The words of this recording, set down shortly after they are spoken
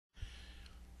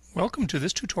Welcome to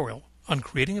this tutorial on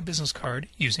creating a business card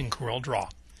using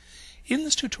CorelDRAW. In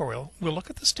this tutorial, we'll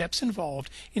look at the steps involved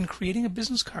in creating a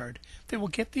business card that will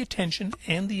get the attention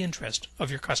and the interest of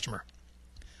your customer.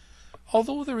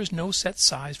 Although there is no set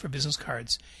size for business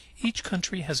cards, each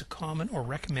country has a common or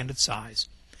recommended size.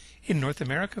 In North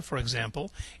America, for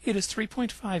example, it is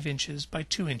 3.5 inches by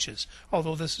 2 inches,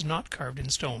 although this is not carved in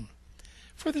stone.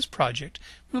 For this project,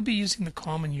 we'll be using the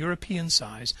common European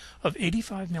size of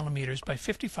 85 mm by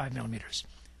 55 mm.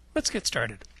 Let's get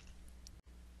started.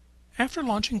 After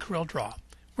launching CorelDRAW,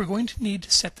 we're going to need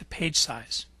to set the page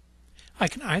size. I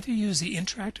can either use the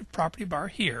interactive property bar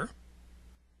here,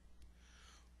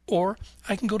 or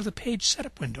I can go to the page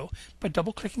setup window by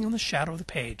double-clicking on the shadow of the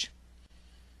page.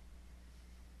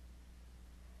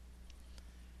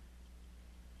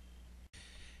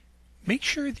 Make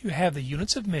sure that you have the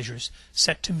units of measures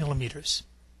set to millimeters.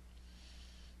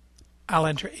 I'll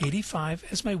enter 85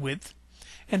 as my width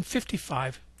and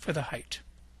 55 for the height.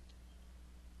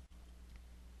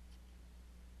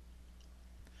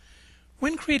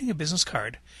 When creating a business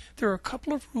card, there are a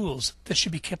couple of rules that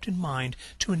should be kept in mind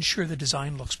to ensure the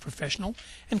design looks professional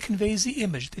and conveys the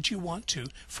image that you want to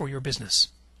for your business.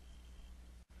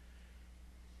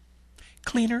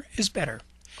 Cleaner is better.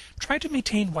 Try to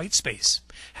maintain white space.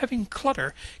 Having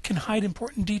clutter can hide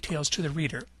important details to the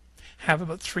reader. Have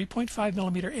about 3.5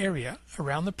 mm area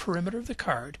around the perimeter of the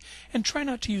card and try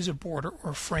not to use a border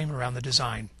or frame around the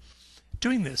design.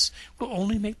 Doing this will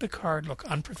only make the card look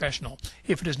unprofessional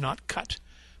if it is not cut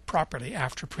properly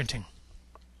after printing.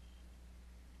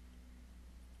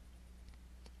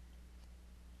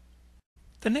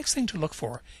 The next thing to look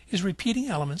for is repeating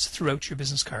elements throughout your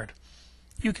business card.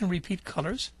 You can repeat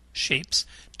colors, shapes,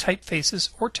 typefaces,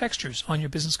 or textures on your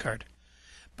business card.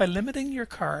 By limiting your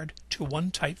card to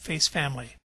one typeface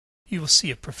family, you will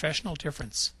see a professional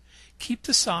difference. Keep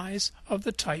the size of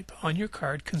the type on your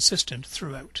card consistent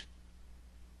throughout.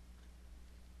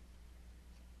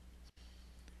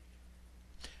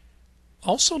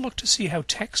 Also look to see how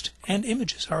text and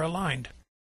images are aligned.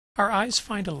 Our eyes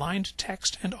find aligned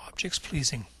text and objects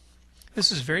pleasing.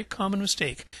 This is a very common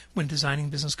mistake when designing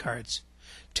business cards.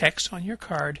 Text on your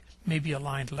card may be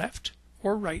aligned left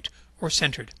or right or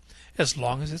centered, as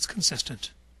long as it's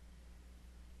consistent.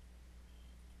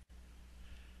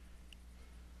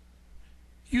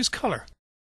 Use color.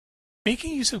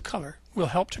 Making use of color will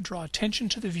help to draw attention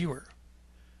to the viewer.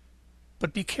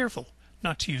 But be careful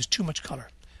not to use too much color.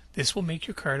 This will make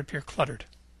your card appear cluttered.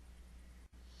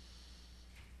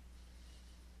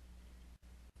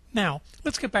 Now,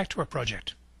 let's get back to our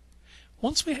project.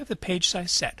 Once we have the page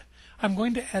size set, I'm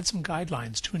going to add some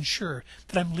guidelines to ensure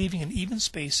that I'm leaving an even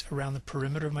space around the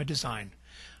perimeter of my design.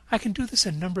 I can do this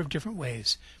in a number of different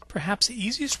ways. Perhaps the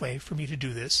easiest way for me to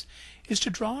do this is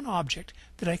to draw an object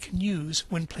that I can use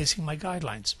when placing my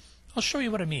guidelines. I'll show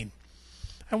you what I mean.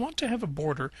 I want to have a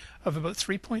border of about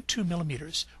 3.2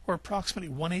 mm, or approximately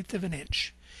 1/8 of an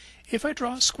inch. If I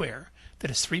draw a square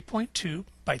that is 3.2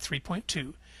 by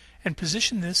 3.2 and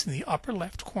position this in the upper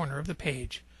left corner of the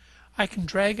page, I can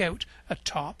drag out a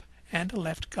top and a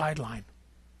left guideline.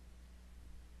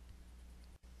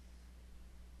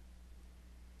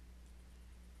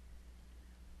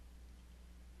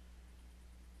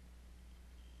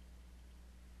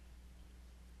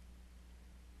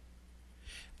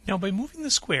 Now by moving the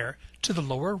square to the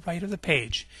lower right of the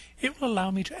page, it will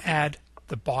allow me to add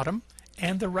the bottom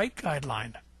and the right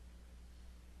guideline.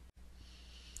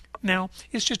 Now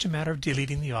it's just a matter of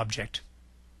deleting the object.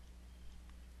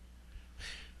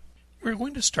 We're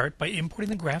going to start by importing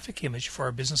the graphic image for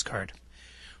our business card.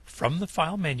 From the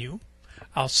File menu,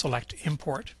 I'll select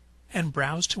Import and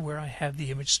browse to where I have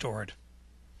the image stored.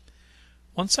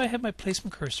 Once I have my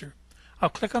placement cursor, I'll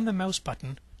click on the mouse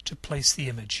button to place the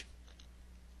image.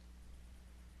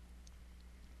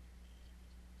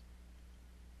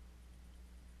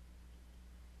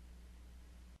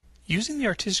 Using the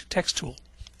Artistic Text tool,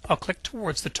 I'll click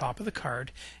towards the top of the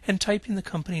card and type in the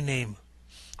company name.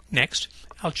 Next,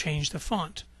 I'll change the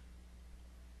font.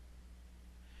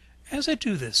 As I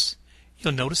do this,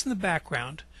 you'll notice in the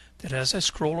background that as I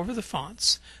scroll over the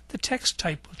fonts, the text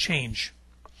type will change.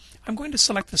 I'm going to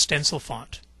select the stencil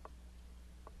font.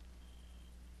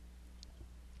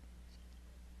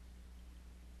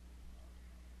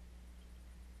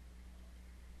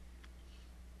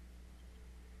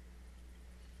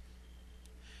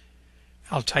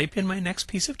 I'll type in my next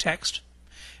piece of text,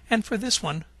 and for this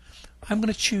one, I'm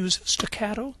going to choose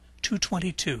Staccato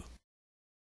 222.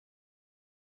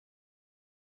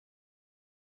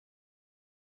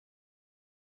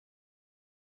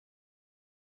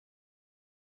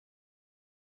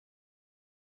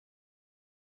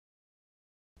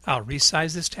 I'll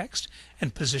resize this text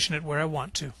and position it where I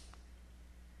want to.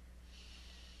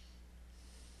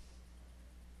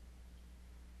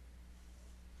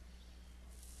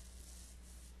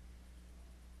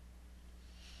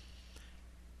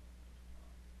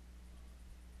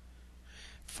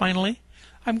 Finally,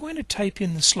 I'm going to type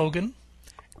in the slogan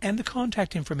and the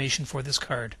contact information for this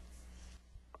card.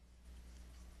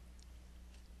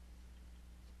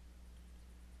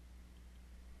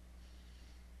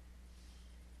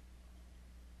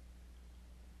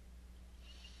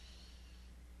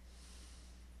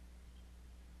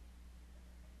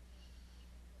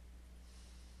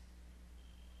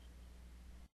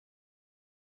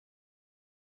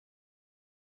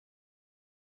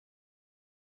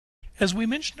 As we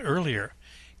mentioned earlier,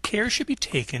 care should be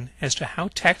taken as to how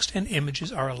text and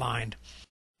images are aligned.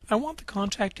 I want the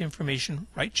contact information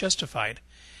right justified,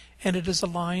 and it is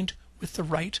aligned with the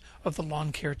right of the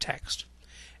lawn care text.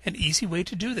 An easy way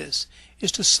to do this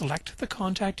is to select the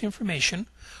contact information,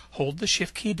 hold the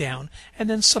Shift key down, and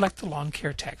then select the lawn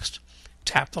care text.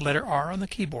 Tap the letter R on the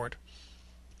keyboard.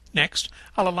 Next,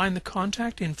 I'll align the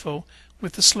contact info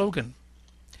with the slogan.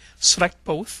 Select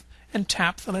both and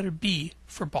tap the letter B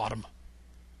for bottom.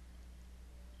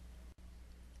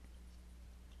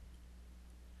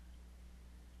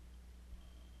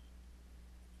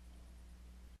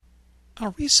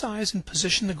 I'll resize and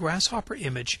position the grasshopper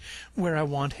image where I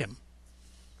want him.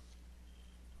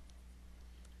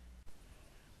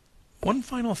 One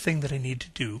final thing that I need to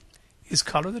do is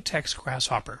color the text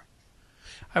grasshopper.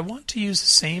 I want to use the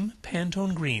same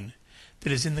Pantone green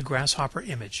that is in the grasshopper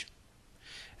image.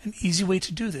 An easy way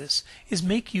to do this is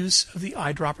make use of the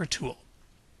eyedropper tool.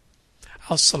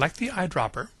 I'll select the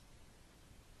eyedropper,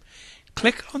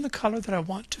 click on the color that I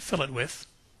want to fill it with,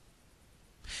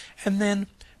 and then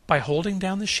by holding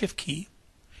down the Shift key,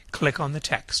 click on the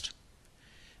text.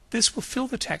 This will fill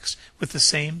the text with the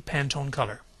same Pantone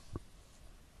color.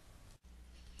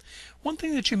 One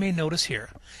thing that you may notice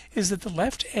here is that the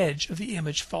left edge of the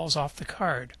image falls off the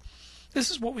card. This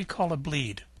is what we call a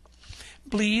bleed.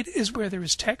 Bleed is where there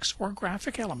is text or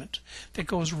graphic element that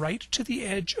goes right to the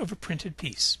edge of a printed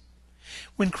piece.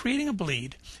 When creating a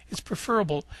bleed, it's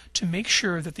preferable to make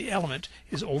sure that the element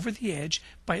is over the edge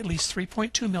by at least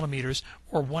 3.2 millimeters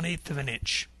or 1/8 of an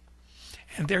inch.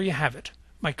 And there you have it.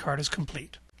 My card is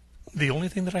complete. The only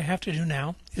thing that I have to do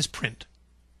now is print.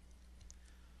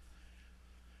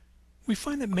 We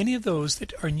find that many of those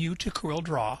that are new to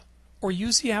CorelDRAW or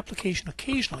use the application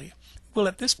occasionally will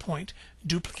at this point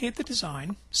duplicate the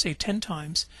design, say 10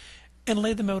 times, and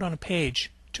lay them out on a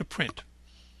page to print.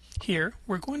 Here,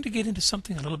 we're going to get into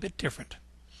something a little bit different.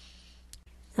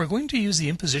 We're going to use the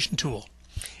imposition tool.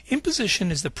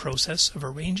 Imposition is the process of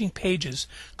arranging pages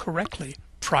correctly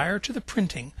prior to the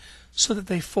printing so that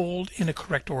they fold in a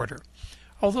correct order.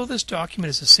 Although this document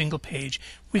is a single page,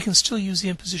 we can still use the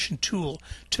imposition tool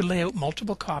to lay out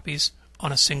multiple copies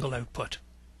on a single output.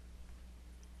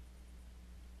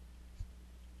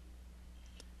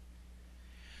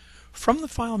 From the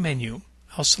File menu,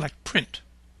 I'll select Print.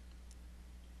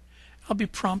 I'll be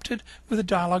prompted with a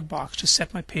dialog box to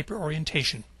set my paper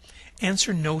orientation.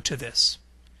 Answer No to this.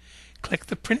 Click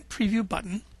the Print Preview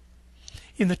button.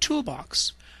 In the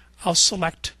toolbox, I'll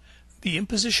select the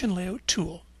Imposition Layout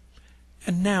tool.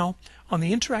 And now, on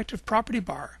the interactive property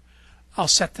bar, I'll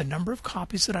set the number of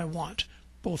copies that I want,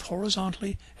 both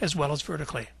horizontally as well as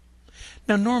vertically.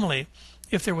 Now normally,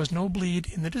 if there was no bleed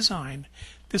in the design,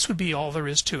 this would be all there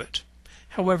is to it.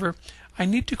 However, I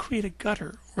need to create a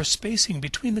gutter or spacing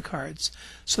between the cards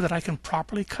so that I can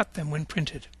properly cut them when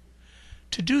printed.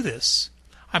 To do this,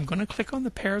 I'm going to click on the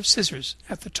pair of scissors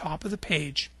at the top of the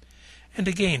page, and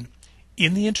again,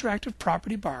 in the interactive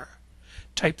property bar,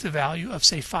 type the value of,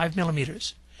 say, 5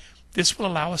 millimeters. This will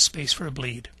allow a space for a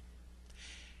bleed.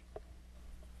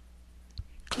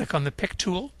 Click on the Pick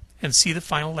tool and see the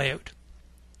final layout.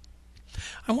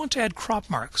 I want to add crop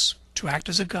marks to act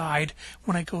as a guide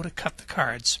when I go to cut the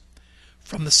cards.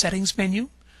 From the Settings menu,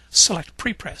 select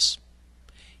Prepress.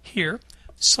 Here,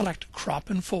 select Crop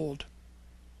and Fold,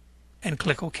 and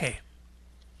click OK.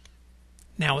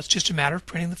 Now it's just a matter of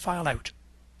printing the file out.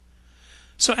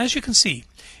 So as you can see,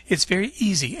 it's very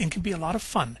easy and can be a lot of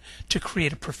fun to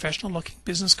create a professional-looking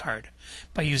business card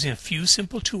by using a few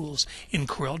simple tools in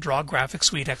CorelDRAW Graphics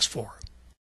Suite X4.